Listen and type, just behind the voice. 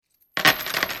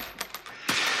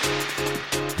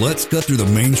Let's cut through the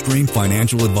mainstream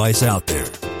financial advice out there.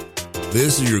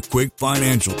 This is your quick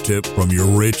financial tip from your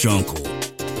rich uncle.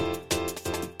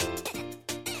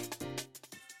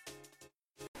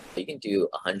 You can do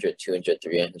 100, 200,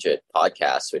 300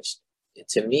 podcasts, which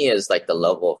to me is like the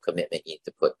level of commitment you need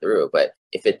to put through. But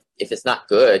if it's not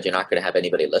good, you're not going to have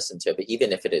anybody listen to it. But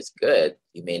even if it is good,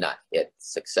 you may not get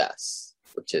success,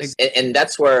 which is, and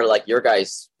that's where like your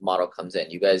guys' model comes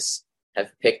in. You guys have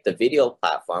picked the video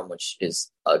platform, which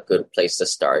is a good place to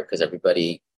start because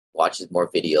everybody watches more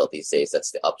video these days.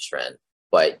 That's the uptrend.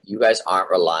 But you guys aren't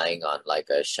relying on like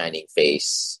a shining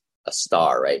face, a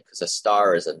star, right? Because a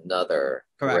star is another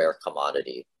rare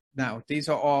commodity. No, these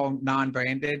are all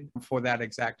non-branded for that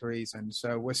exact reason.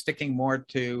 So we're sticking more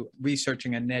to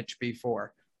researching a niche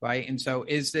before, right? And so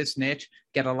is this niche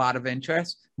get a lot of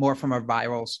interest more from a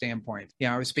viral standpoint?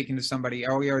 I was speaking to somebody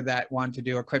earlier that wanted to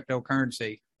do a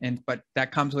cryptocurrency. But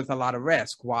that comes with a lot of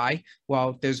risk. Why?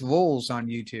 Well, there's rules on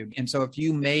YouTube. And so if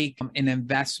you make an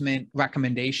investment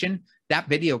recommendation, that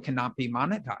video cannot be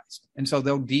monetized. And so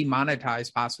they'll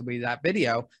demonetize possibly that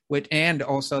video, and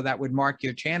also that would mark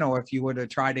your channel if you were to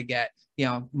try to get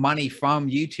money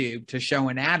from YouTube to show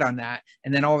an ad on that.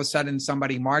 And then all of a sudden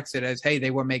somebody marks it as, hey,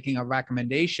 they were making a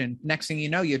recommendation. Next thing you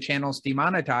know, your channel's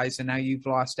demonetized and now you've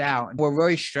lost out. And we're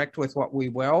really strict with what we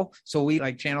will. So we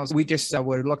like channels, we just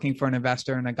we're looking for an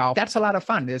investor in a golf. That's a lot of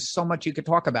fun. There's so much you could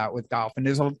talk about with golf. And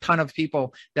there's a ton of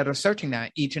people that are searching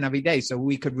that each and every day. So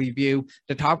we could review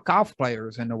the top golf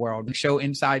players in the world and show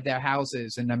inside their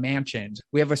houses and the mansions.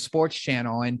 We have a sports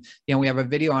channel and we have a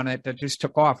video on it that just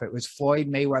took off. It was Floyd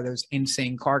Mayweather's insane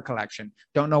car collection.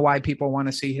 Don't know why people want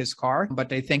to see his car, but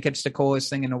they think it's the coolest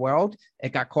thing in the world.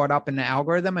 It got caught up in the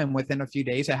algorithm, and within a few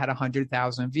days, it had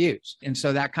 100,000 views. And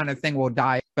so that kind of thing will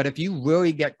die. But if you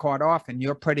really get caught off and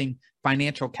you're putting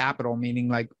financial capital, meaning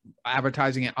like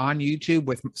advertising it on YouTube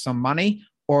with some money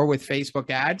or with Facebook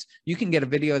ads, you can get a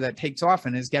video that takes off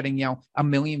and is getting, 1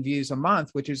 million views a month,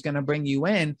 which is going to bring you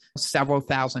in several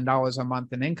 $1,000s a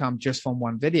month in income just from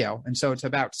one video. And so it's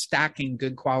about stacking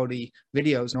good quality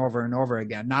videos over and over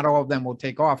again. Not all of them will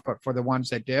take off, but for the ones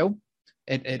that do,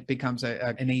 it becomes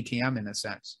an ATM in a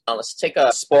sense. Now let's take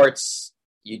a sports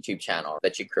YouTube channel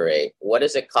that you create. What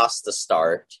does it cost to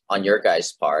start on your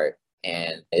guys' part?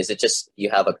 And is it just you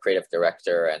have a creative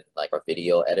director and like a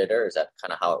video editor? Is that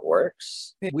kind of how it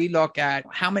works? We look at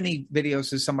how many videos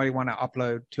does somebody want to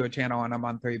upload to a channel on a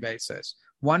monthly basis.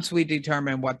 Once we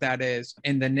determine what that is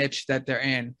in the niche that they're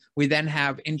in, we then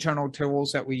have internal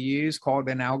tools that we use called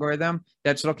an algorithm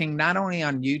that's looking not only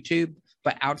on YouTube,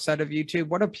 but outside of YouTube.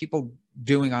 What are people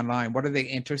doing online? What are they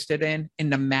interested in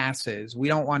the masses? We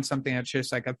don't want something that's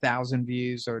just like 1,000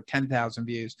 views or 10,000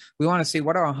 views. We want to see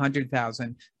what are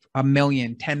 100,000, 1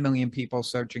 million, 10 million people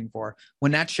searching for.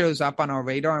 When that shows up on our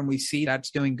radar and we see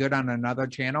that's doing good on another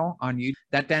channel on YouTube,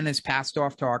 that then is passed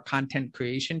off to our content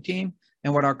creation team.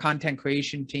 And what our content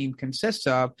creation team consists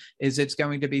of is it's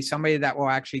going to be somebody that will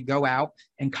actually go out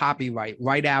and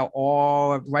write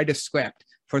a script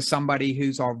for somebody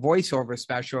who's our voiceover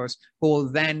specialist, who will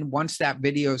then, once that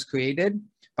video is created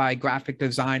by graphic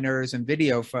designers and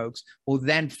video folks, will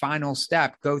then final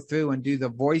step go through and do the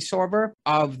voiceover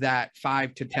of that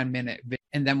 5 to 10 minute video.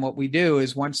 And then what we do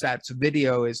is once that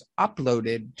video is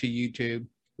uploaded to YouTube,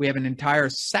 we have an entire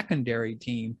secondary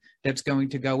team that's going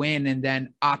to go in and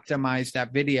then optimize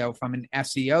that video from an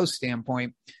SEO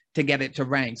standpoint to get it to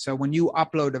rank. So when you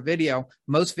upload a video,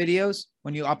 most videos,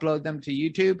 when you upload them to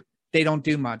YouTube, they don't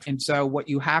do much. And so what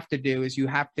you have to do is you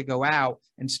have to go out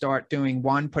and start doing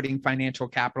putting financial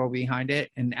capital behind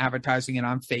it and advertising it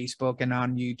on Facebook and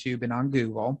on YouTube and on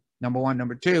Google. Number one.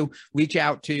 Number two, reach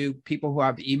out to people who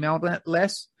have email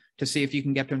lists to see if you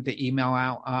can get them to email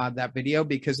out that video.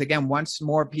 Because again, once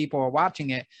more people are watching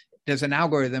it, there's an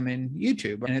algorithm in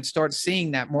YouTube and it starts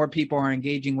seeing that more people are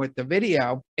engaging with the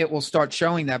video. It will start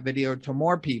showing that video to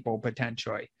more people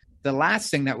potentially. The last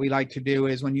thing that we like to do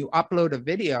is when you upload a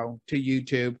video to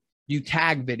YouTube, you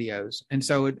tag videos. And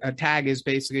so a tag is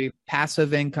basically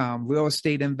passive income, real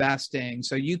estate investing.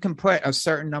 So you can put a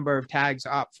certain number of tags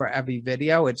up for every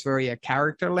video. It's very a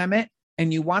character limit.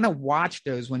 And you want to watch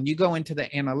those when you go into the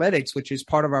analytics, which is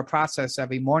part of our process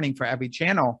every morning for every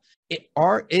channel.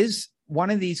 Is one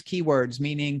of these keywords,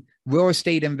 meaning real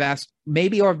estate invest.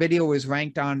 Maybe our video was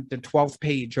ranked on the 12th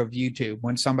page of YouTube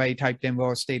when somebody typed in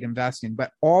real estate investing,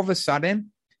 but all of a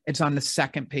sudden it's on the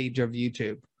second page of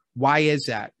YouTube. Why is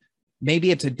that?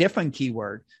 Maybe it's a different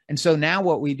keyword. And so now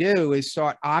what we do is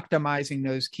start optimizing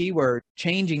those keywords,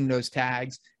 changing those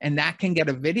tags, and that can get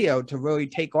a video to really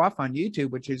take off on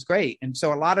YouTube, which is great. And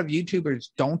so a lot of YouTubers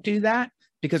don't do that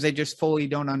because they just fully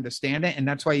don't understand it. And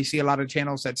that's why you see a lot of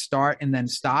channels that start and then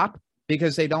stop,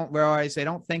 because they don't realize, they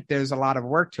don't think there's a lot of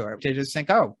work to it. They just think,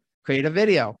 oh, create a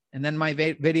video and then my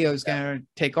video is going to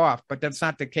take off. But that's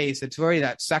not the case. It's really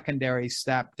that secondary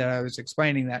step that I was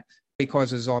explaining that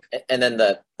causes all. And then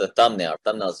the thumbnail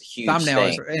is a huge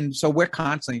thing. And so we're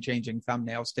constantly changing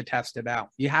thumbnails to test it out.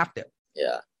 You have to.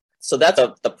 Yeah. So that's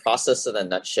the process in a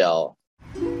nutshell.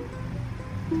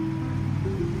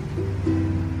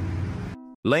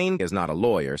 Lane is not a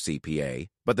lawyer, CPA,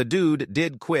 but the dude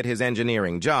did quit his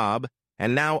engineering job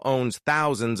and now owns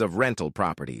thousands of rental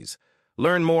properties.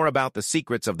 Learn more about the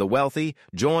secrets of the wealthy.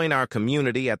 Join our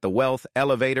community at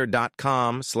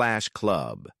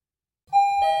thewealthelevator.com/club.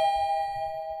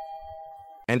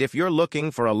 And if you're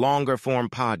looking for a longer form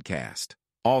podcast,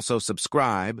 also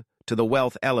subscribe to the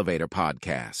Wealth Elevator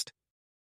podcast.